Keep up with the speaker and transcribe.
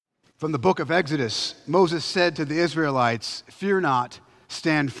From the book of Exodus, Moses said to the Israelites, "Fear not,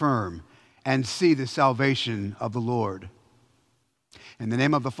 stand firm, and see the salvation of the Lord." In the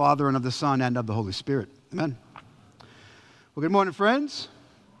name of the Father, and of the Son, and of the Holy Spirit. Amen. Well, good morning, friends.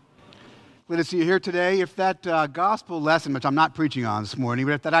 Glad to see you here today. If that gospel lesson, which I'm not preaching on this morning,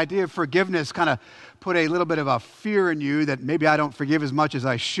 but if that idea of forgiveness kind of put a little bit of a fear in you that maybe I don't forgive as much as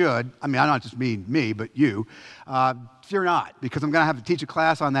I should, I mean, I don't just mean me, but you, fear not, because I'm going to have to teach a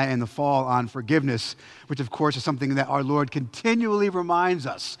class on that in the fall on forgiveness, which of course is something that our Lord continually reminds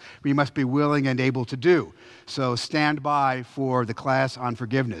us we must be willing and able to do. So stand by for the class on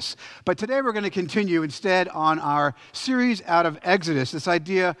forgiveness. But today we're going to continue instead on our series out of Exodus, this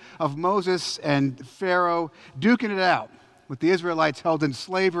idea of Moses and Pharaoh duking it out with the Israelites held in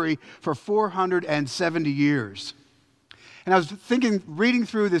slavery for 470 years. And I was thinking, reading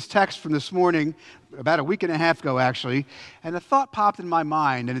through this text from this morning, about a week and a half ago actually, and a thought popped in my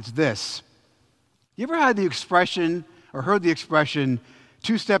mind, and it's this. You ever had the expression, or heard the expression,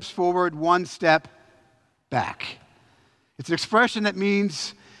 2 steps forward, 1 step back? It's an expression that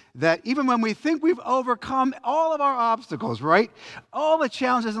means that even when we think we've overcome all of our obstacles, right? All the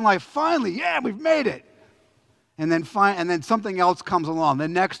challenges in life, finally, yeah, we've made it. And then something else comes along. The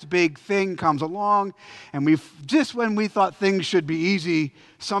next big thing comes along, and just when we thought things should be easy,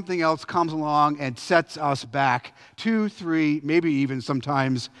 something else comes along and sets us back 2, 3, maybe even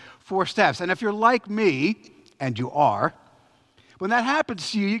sometimes 4 steps. And if you're like me, and you are, when that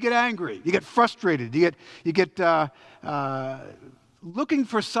happens to you, you get angry, you get frustrated, you get looking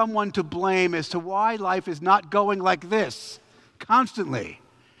for someone to blame as to why life is not going like this constantly.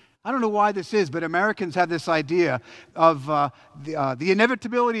 I don't know why this is, but Americans have this idea of the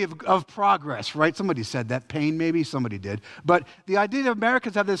inevitability of progress, right? Somebody said that. Pain, maybe? Somebody did. But the idea that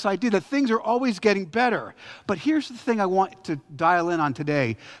Americans have this idea that things are always getting better. But here's the thing I want to dial in on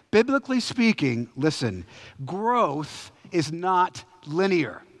today. Biblically speaking, listen, growth is not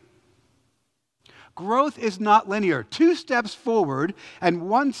linear. Growth is not linear. 2 steps forward and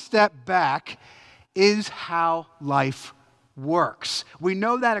 1 step back is how life works. We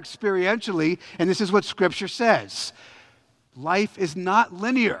know that experientially, and this is what Scripture says. Life is not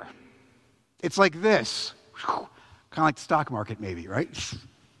linear. It's like this. Kind of like the stock market maybe, right?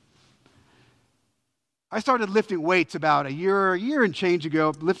 I started lifting weights about a year and change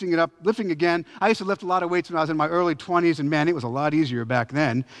ago, lifting again. I used to lift a lot of weights when I was in my early 20s, and man, it was a lot easier back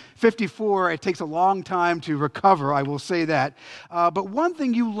then. 54, it takes a long time to recover, I will say that. But one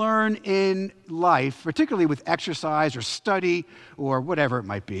thing you learn in life, particularly with exercise or study or whatever it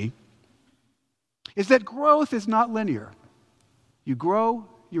might be, is that growth is not linear. You grow,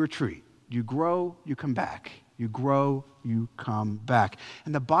 you retreat. You grow, you come back. You grow, you come back.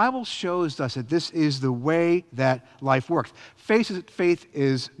 And the Bible shows us that this is the way that life works. Faith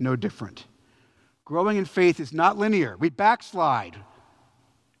is no different. Growing in faith is not linear. We backslide.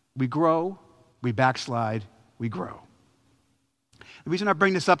 We grow, we backslide, we grow. The reason I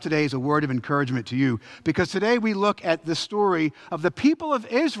bring this up today is a word of encouragement to you, because today we look at the story of the people of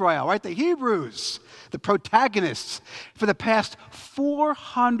Israel, right? The Hebrews, the protagonists. For the past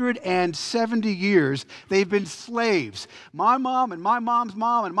 470 years, they've been slaves. My mom and my mom's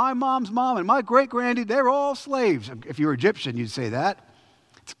mom and my mom's mom and my great-granddad, they're all slaves. If you're Egyptian, you'd say that.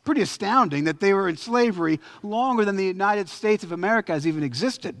 It's pretty astounding that they were in slavery longer than the United States of America has even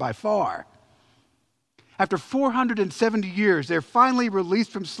existed by far. After 470 years, they're finally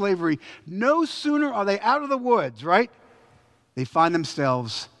released from slavery. No sooner are they out of the woods, right? They find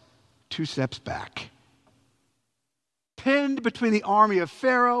themselves 2 steps back, pinned between the army of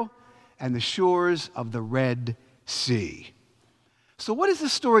Pharaoh and the shores of the Red Sea. So what does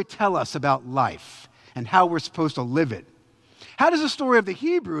this story tell us about life and how we're supposed to live it? How does the story of the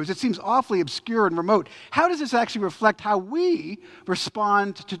Hebrews, it seems awfully obscure and remote, how does this actually reflect how we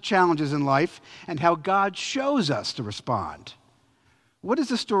respond to challenges in life and how God shows us to respond? What does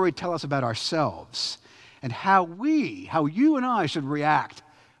the story tell us about ourselves and how you and I should react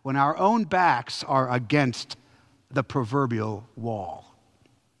when our own backs are against the proverbial wall?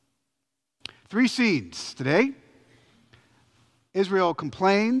 3 scenes today. Israel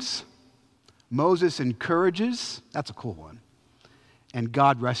complains, Moses encourages, that's a cool one, and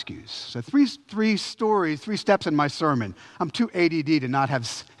God rescues. So three stories, 3 steps in my sermon. I'm too ADD to not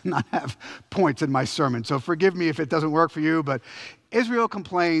have points in my sermon, so forgive me if it doesn't work for you, but Israel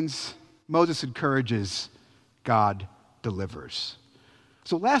complains, Moses encourages, God delivers.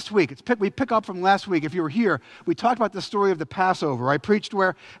 So last week, we pick up from last week. If you were here, we talked about the story of the Passover. I preached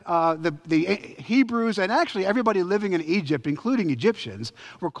where the Hebrews and actually everybody living in Egypt, including Egyptians,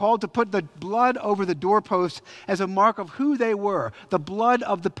 were called to put the blood over the doorpost as a mark of who they were. The blood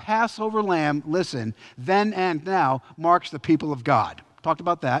of the Passover lamb, listen, then and now, marks the people of God. Talked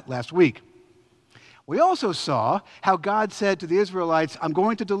about that last week. We also saw how God said to the Israelites, I'm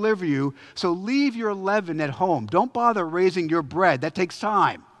going to deliver you, so leave your leaven at home. Don't bother raising your bread. That takes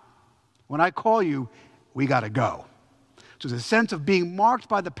time. When I call you, we got to go. So there's a sense of being marked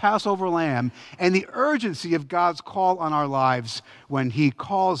by the Passover lamb and the urgency of God's call on our lives when he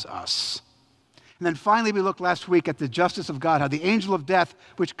calls us. And then finally, we looked last week at the justice of God, how the angel of death,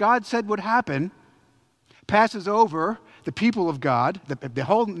 which God said would happen, passes over the people of God, the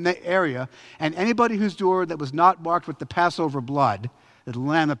whole area, and anybody whose door that was not marked with the Passover blood,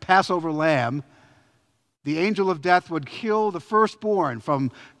 the Passover lamb, the angel of death would kill the firstborn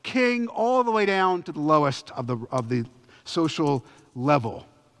from king all the way down to the lowest of the social level.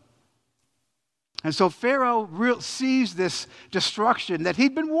 And so Pharaoh sees this destruction that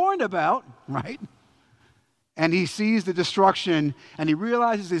he'd been warned about, right? And he sees the destruction, and he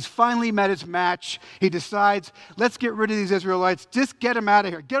realizes he's finally met his match. He decides, let's get rid of these Israelites. Just get them out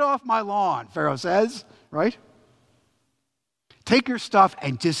of here. Get off my lawn, Pharaoh says, right? Take your stuff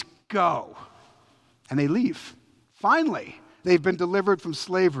and just go. And they leave. Finally, they've been delivered from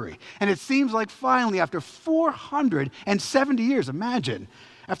slavery. And it seems like finally, after 470 years, imagine,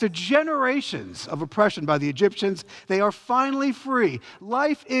 after generations of oppression by the Egyptians, they are finally free.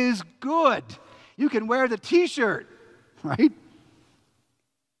 Life is good. You can wear the t-shirt, right?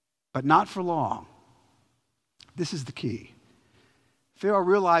 But not for long. This is the key. Pharaoh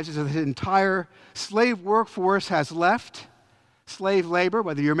realizes that his entire slave workforce has left. Slave labor,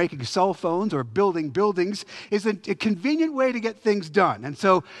 whether you're making cell phones or building buildings, is a convenient way to get things done. And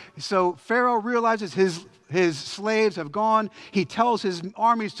so Pharaoh realizes his slaves have gone. He tells his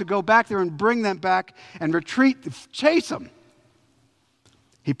armies to go back there and bring them back and retreat, chase them.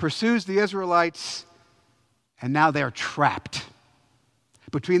 He pursues the Israelites, and now they're trapped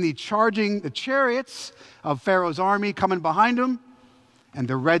between the chariots of Pharaoh's army coming behind him and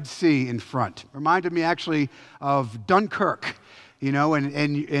the Red Sea in front. Reminded me actually of Dunkirk,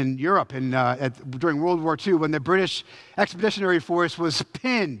 in Europe during World War II when the British Expeditionary Force was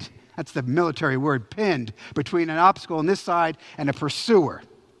pinned. That's the military word, pinned, between an obstacle on this side and a pursuer.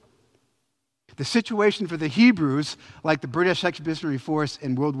 The situation for the Hebrews, like the British Expeditionary Force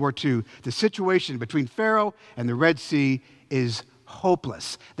in World War II, the situation between Pharaoh and the Red Sea is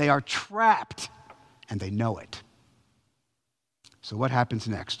hopeless. They are trapped, and they know it. So what happens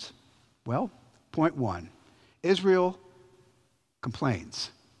next? Well, point one, Israel complains.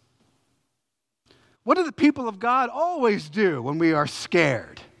 What do the people of God always do when we are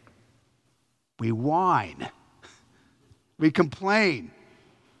scared? We whine. We complain.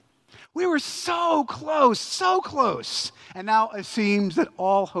 We were so close, and now it seems that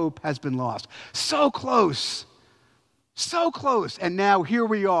all hope has been lost. So close, and now here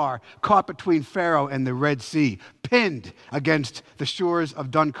we are, caught between Pharaoh and the Red Sea, pinned against the shores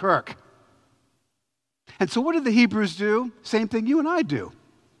of Dunkirk. And so what did the Hebrews do? Same thing you and I do.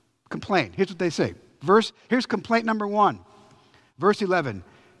 Complain. Here's what they say. Here's complaint number 1. Verse 11.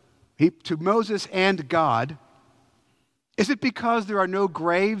 To Moses and God, is it because there are no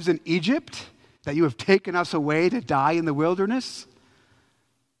graves in Egypt that you have taken us away to die in the wilderness?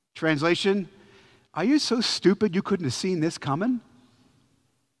 Translation, are you so stupid you couldn't have seen this coming?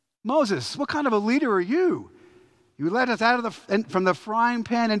 Moses, what kind of a leader are you? You led us from the frying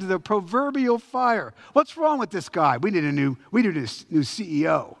pan into the proverbial fire. What's wrong with this guy? We need a new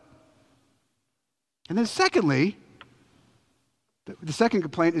CEO. And then secondly, the second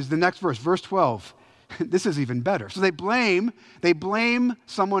complaint is the next verse, verse 12. This is even better. So they blame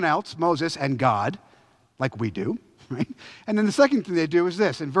someone else, Moses and God, like we do, right? And then the second thing they do is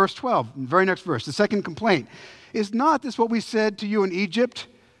this, in verse 12, very next verse, the second complaint. Is not this what we said to you in Egypt?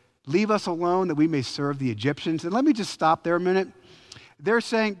 Leave us alone that we may serve the Egyptians. And let me just stop there a minute. They're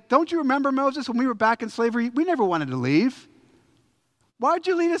saying, don't you remember, Moses, when we were back in slavery? We never wanted to leave. Why'd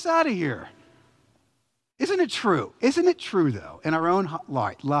you lead us out of here? Isn't it true? Isn't it true, though, in our own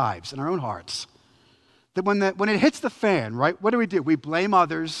lives, in our own hearts, that when it hits the fan, right, what do? We blame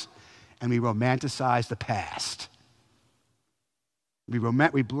others and we romanticize the past. We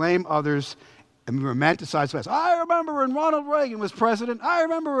blame others And we romanticize the past. I remember when Ronald Reagan was president. I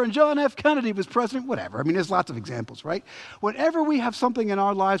remember when John F. Kennedy was president. Whatever. I mean, there's lots of examples, right? Whenever we have something in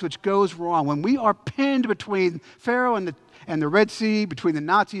our lives which goes wrong, when we are pinned between Pharaoh and the Red Sea, between the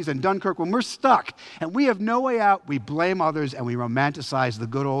Nazis and Dunkirk, when we're stuck and we have no way out, we blame others and we romanticize the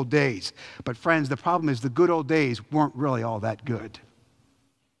good old days. But friends, the problem is the good old days weren't really all that good.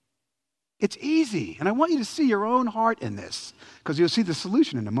 It's easy, and I want you to see your own heart in this, because you'll see the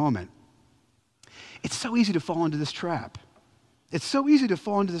solution in a moment. It's so easy to fall into this trap. It's so easy to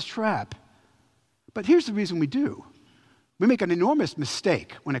fall into this trap. But here's the reason we do. We make an enormous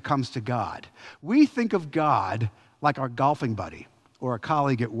mistake when it comes to God. We think of God like our golfing buddy, or a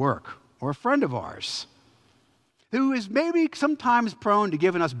colleague at work, or a friend of ours, who is maybe sometimes prone to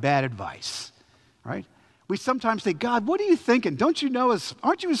giving us bad advice, right? We sometimes say, God, what are you thinking? Don't you know,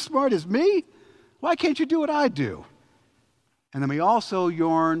 aren't you as smart as me? Why can't you do what I do? And then we also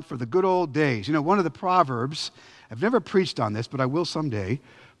yearn for the good old days. You know, one of the Proverbs, I've never preached on this, but I will someday.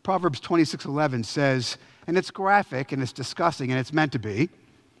 Proverbs 26:11 says, and it's graphic and it's disgusting and it's meant to be,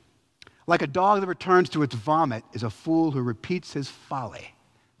 like a dog that returns to its vomit is a fool who repeats his folly.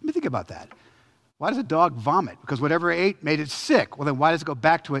 Let me think about that. Why does a dog vomit? Because whatever it ate made it sick. Well, then why does it go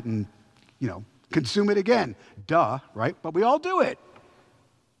back to it and, consume it again? Duh, right? But we all do it.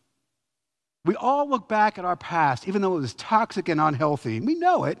 We all look back at our past, even though it was toxic and unhealthy. We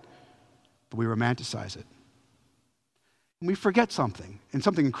know it, but we romanticize it. And we forget something, and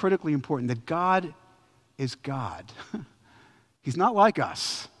something critically important, that God is God. He's not like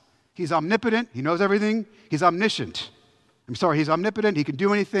us. He's omnipotent. He knows everything. He's omniscient. He's omnipotent. He can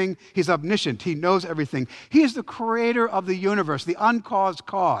do anything. He's omniscient. He knows everything. He is the creator of the universe, the uncaused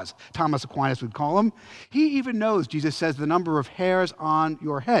cause, Thomas Aquinas would call him. He even knows, Jesus says, the number of hairs on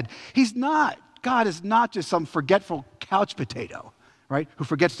your head. God is not just some forgetful couch potato, right, who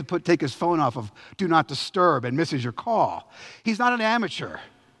forgets to take his phone off of do not disturb and misses your call. He's not an amateur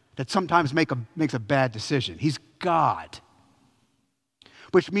that sometimes makes a bad decision. He's God,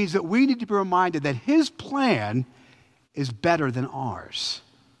 which means that we need to be reminded that his plan is better than ours.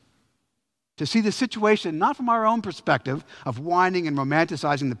 To see the situation not from our own perspective of whining and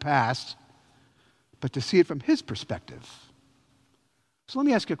romanticizing the past, but to see it from his perspective. So let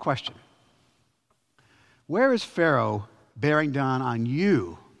me ask you a question. Where is Pharaoh bearing down on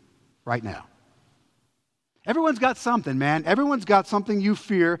you right now? Everyone's got something, man. Everyone's got something you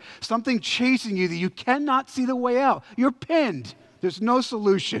fear, something chasing you that you cannot see the way out. You're pinned. There's no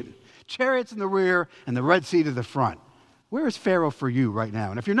solution. Chariots in the rear and the Red Sea to the front. Where is Pharaoh for you right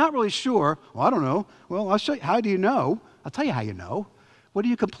now? And if you're not really sure, well, I don't know. Well, I'll show you. How do you know? I'll tell you how you know. What do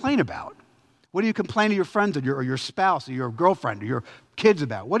you complain about? What do you complain to your friends or your spouse or your girlfriend or your kids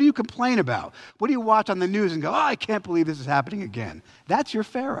about? What do you complain about? What do you watch on the news and go, I can't believe this is happening again? That's your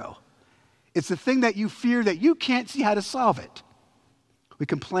Pharaoh. It's the thing that you fear that you can't see how to solve it. We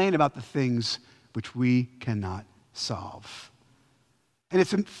complain about the things which we cannot solve. And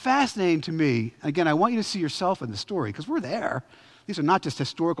it's fascinating to me. Again, I want you to see yourself in the story because we're there. These are not just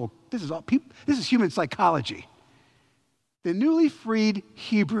historical. This is human psychology. The newly freed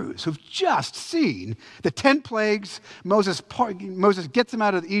Hebrews who've just seen the 10 plagues, Moses gets them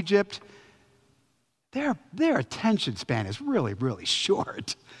out of Egypt. Their attention span is really, really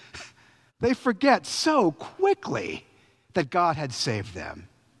short. They forget so quickly that God had saved them.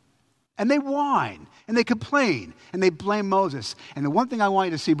 And they whine, and they complain, and they blame Moses. And the one thing I want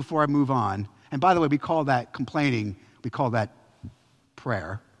you to see before I move on, and by the way, we call that complaining, we call that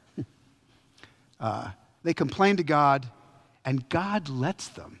prayer. They complain to God, and God lets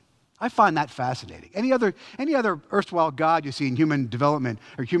them. I find that fascinating. Any other erstwhile God you see in human development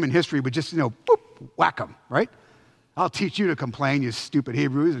or human history would just, boop, whack them, right? I'll teach you to complain, you stupid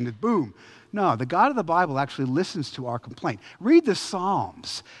Hebrews, and boom. No, the God of the Bible actually listens to our complaint. Read the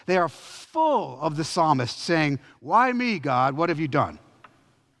Psalms. They are full of the psalmist saying, why me, God? What have you done?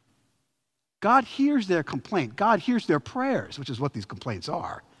 God hears their complaint. God hears their prayers, which is what these complaints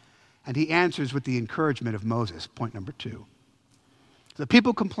are. And he answers with the encouragement of Moses, point number 2. The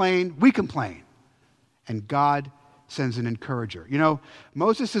people complain, we complain. And God sends an encourager.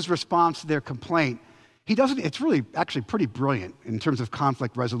 Moses' response to their complaint, it's really actually pretty brilliant in terms of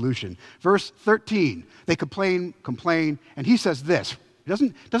conflict resolution. Verse 13, they complain, and he says this. He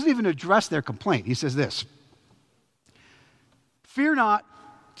doesn't even address their complaint. He says this. Fear not,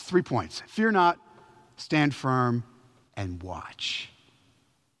 3 points. Fear not, stand firm, and watch.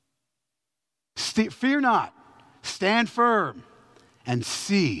 Fear not, stand firm, and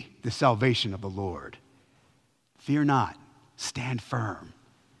see the salvation of the Lord. Fear not, stand firm,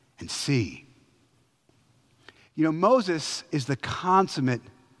 and see. Moses is the consummate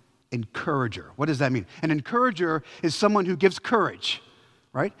encourager. What does that mean? An encourager is someone who gives courage,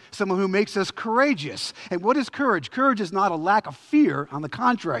 right? Someone who makes us courageous. And what is courage? Courage is not a lack of fear. On the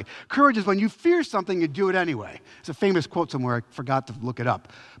contrary, courage is when you fear something, you do it anyway. It's a famous quote somewhere. I forgot to look it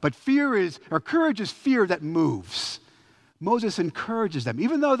up. But courage is fear that moves. Moses encourages them,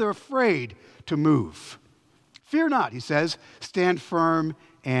 even though they're afraid to move. Fear not, he says, stand firm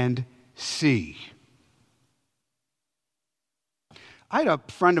and see. I had a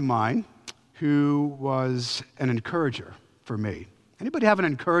friend of mine who was an encourager for me. Anybody have an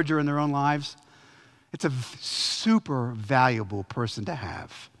encourager in their own lives? It's a super valuable person to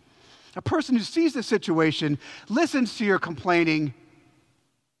have. A person who sees the situation, listens to your complaining,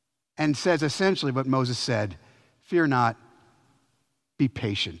 and says essentially what Moses said, fear not, be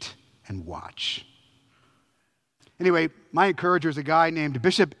patient, and watch. Anyway, my encourager is a guy named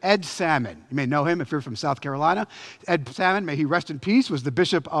Bishop Ed Salmon. You may know him if you're from South Carolina. Ed Salmon, may he rest in peace, was the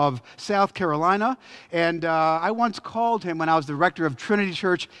bishop of South Carolina. And I once called him when I was the rector of Trinity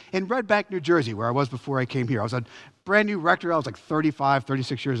Church in Red Bank, New Jersey, where I was before I came here. I was a brand new rector. I was like 35,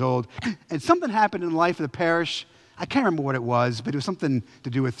 36 years old. And something happened in the life of the parish. I can't remember what it was, but it was something to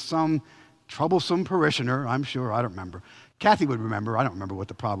do with some troublesome parishioner, I'm sure. I don't remember. Kathy would remember. I don't remember what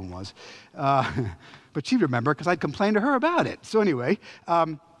the problem was. But she'd remember because I'd complained to her about it. So anyway,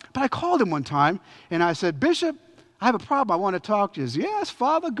 but I called him one time and I said, Bishop, I have a problem. I want to talk to you. He said, yes,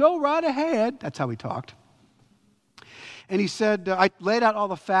 Father, go right ahead. That's how we talked. And he said, I laid out all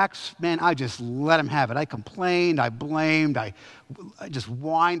the facts. Man, I just let him have it. I complained, I blamed, I just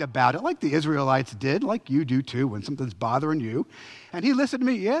whined about it like the Israelites did, like you do too when something's bothering you. And he listened to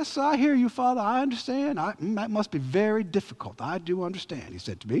me. Yes, I hear you, Father. I understand. That must be very difficult. I do understand, he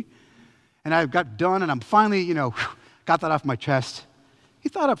said to me. And I got done, and I'm finally, got that off my chest. He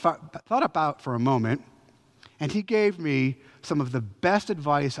thought about for a moment, and he gave me some of the best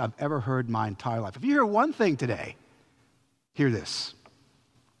advice I've ever heard in my entire life. If you hear one thing today, hear this.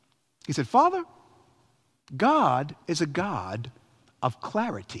 He said, Father, God is a God of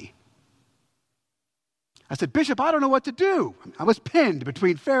clarity. I said, Bishop, I don't know what to do. I was pinned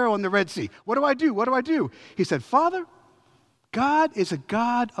between Vero and the Red Sea. What do I do? What do I do? He said, Father, God is a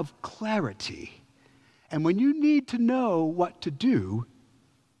God of clarity. And when you need to know what to do,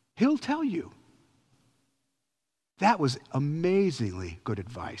 he'll tell you. That was amazingly good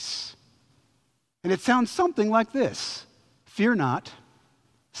advice. And it sounds something like this. Fear not,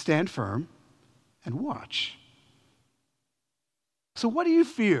 stand firm, and watch. So what do you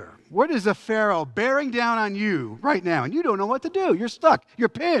fear? What is a Pharaoh bearing down on you right now? And you don't know what to do. You're stuck. You're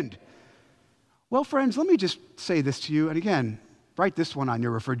pinned. Well, friends, let me just say this to you. And again, write this one on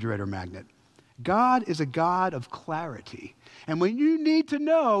your refrigerator magnet. God is a God of clarity. And when you need to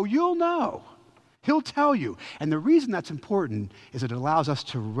know, you'll know. He'll tell you. And the reason that's important is it allows us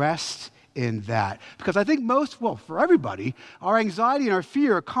to rest in that. Because I think for everybody, our anxiety and our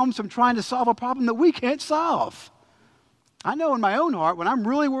fear comes from trying to solve a problem that we can't solve. I know in my own heart, when I'm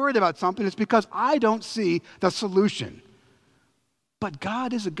really worried about something, it's because I don't see the solution. But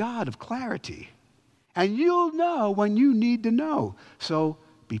God is a God of clarity. And you'll know when you need to know. So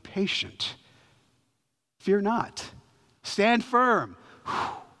be patient. Fear not. Stand firm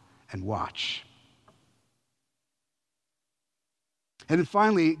and watch. And then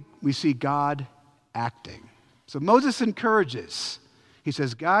finally, we see God acting. So Moses encourages. He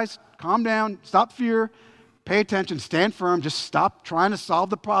says, guys, calm down, stop fear, pay attention, stand firm, just stop trying to solve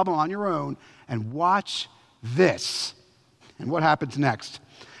the problem on your own and watch this. And what happens next?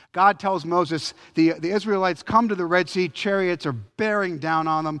 God tells Moses, the Israelites come to the Red Sea, chariots are bearing down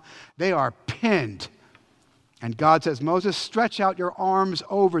on them, they are pinned. And God says, Moses, stretch out your arms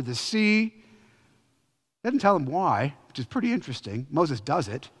over the sea. Doesn't tell him why, which is pretty interesting. Moses does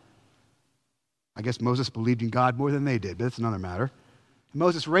it. I guess Moses believed in God more than they did, but that's another matter.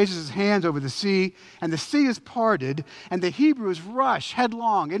 Moses raises his hands over the sea, and the sea is parted, and the Hebrews rush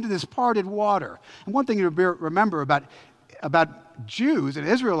headlong into this parted water. And one thing to remember about Jews and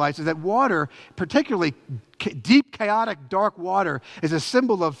Israelites is that water, particularly deep, chaotic, dark water, is a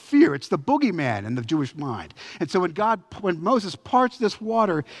symbol of fear. It's the boogeyman in the Jewish mind. And so when Moses parts this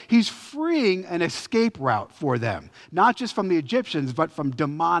water, he's freeing an escape route for them, not just from the Egyptians, but from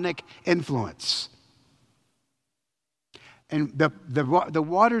demonic influence. And the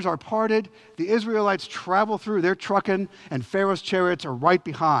waters are parted. The Israelites travel through. They're trucking, and Pharaoh's chariots are right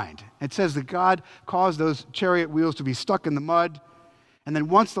behind. It says that God caused those chariot wheels to be stuck in the mud. And then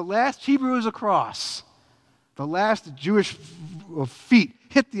once the last Hebrew is across, the last Jewish feet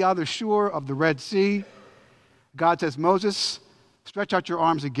hit the other shore of the Red Sea, God says, Moses, stretch out your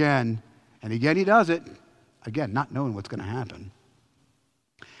arms again. And again he does it, again, not knowing what's going to happen.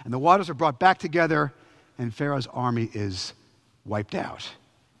 And the waters are brought back together, and Pharaoh's army is wiped out.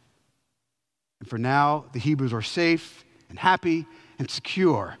 And for now, the Hebrews are safe and happy and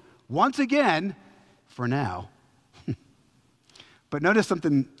secure. Once again, for now. But notice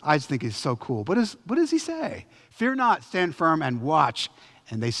something I think is so cool. What does he say? Fear not, stand firm and watch.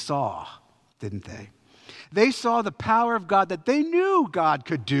 And they saw, didn't they? They saw the power of God that they knew God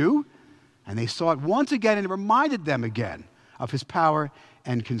could do. And they saw it once again, and it reminded them again of his power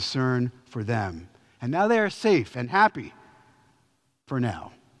and concern for them. And now they are safe and happy for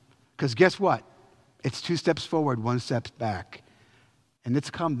now. Because guess what? It's 2 steps forward, 1 step back. And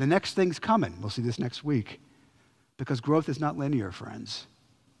the next thing's coming. We'll see this next week. Because growth is not linear, friends.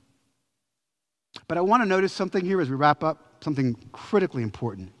 But I want to notice something here as we wrap up, something critically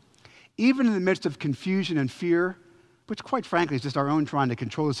important. Even in the midst of confusion and fear, which quite frankly is just our own trying to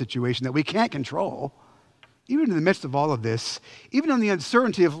control a situation that we can't control, even in the midst of all of this, even in the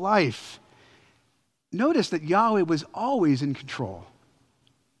uncertainty of life, notice that Yahweh was always in control.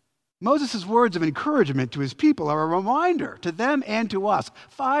 Moses' words of encouragement to his people are a reminder to them and to us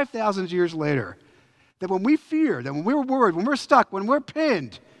 5,000 years later that when we fear, that when we're worried, when we're stuck, when we're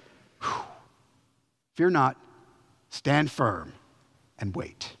pinned, fear not, stand firm, and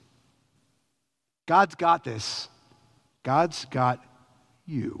wait. God's got this. God's got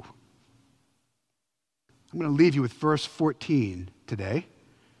you. I'm going to leave you with verse 14 today,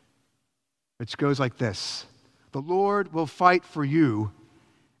 which goes like this. The Lord will fight for you,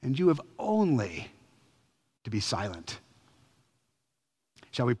 and you have only to be silent.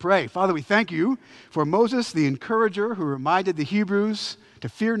 Shall we pray? Father, we thank you for Moses, the encourager, who reminded the Hebrews to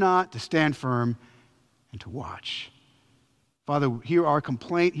fear not, to stand firm, and to watch. Father, hear our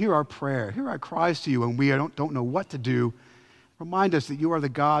complaint, hear our prayer, hear our cries to you when we don't know what to do. Remind us that you are the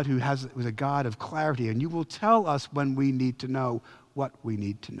God who is a God of clarity, and you will tell us when we need to know what we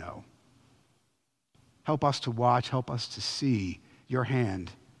need to know. Help us to watch, help us to see your hand.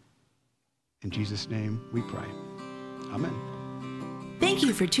 In Jesus' name we pray. Amen. Thank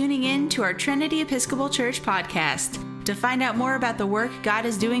you for tuning in to our Trinity Episcopal Church podcast. To find out more about the work God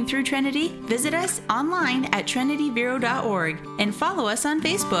is doing through Trinity, visit us online at trinityvero.org and follow us on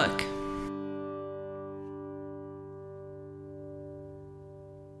Facebook.